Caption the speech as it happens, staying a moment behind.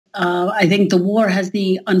I think the war has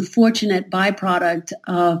the unfortunate byproduct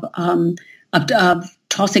of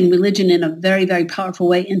tossing religion in a very, very powerful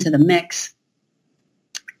way into the mix.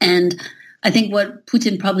 And I think what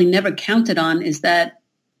Putin probably never counted on is that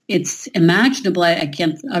it's imaginable. I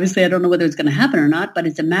don't know whether it's going to happen or not, but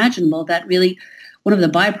it's imaginable that really one of the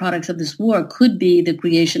byproducts of this war could be the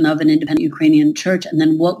creation of an independent Ukrainian church. And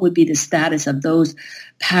then what would be the status of those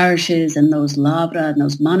parishes and those lavra and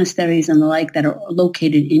those monasteries and the like that are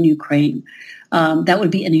located in Ukraine? That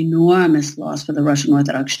would be an enormous loss for the Russian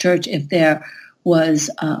Orthodox Church if there was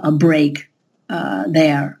a break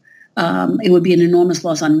there. It would be an enormous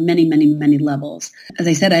loss on many, many, many levels. As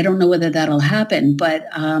I said, I don't know whether that'll happen, but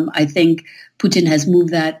I think Putin has moved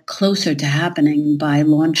that closer to happening by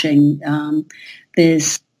launching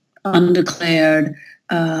this undeclared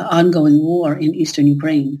ongoing war in eastern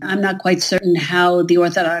Ukraine. I'm not quite certain how the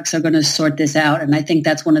Orthodox are going to sort this out, and I think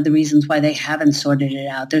that's one of the reasons why they haven't sorted it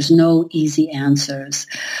out. There's no easy answers.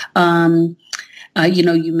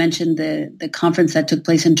 You mentioned the conference that took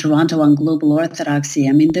place in Toronto on global orthodoxy.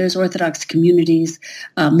 I mean, there's Orthodox communities,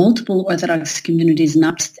 multiple Orthodox communities,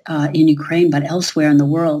 not just in Ukraine, but elsewhere in the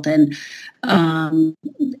world. And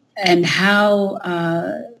how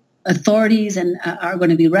authorities are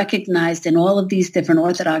going to be recognized in all of these different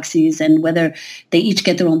orthodoxies, and whether they each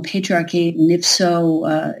get their own patriarchate, and if so,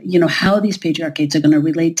 how these patriarchates are going to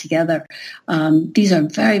relate together. These are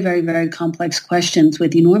very, very, very complex questions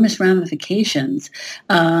with enormous ramifications.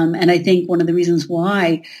 And I think one of the reasons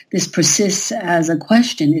why this persists as a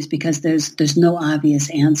question is because there's no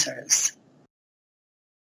obvious answers.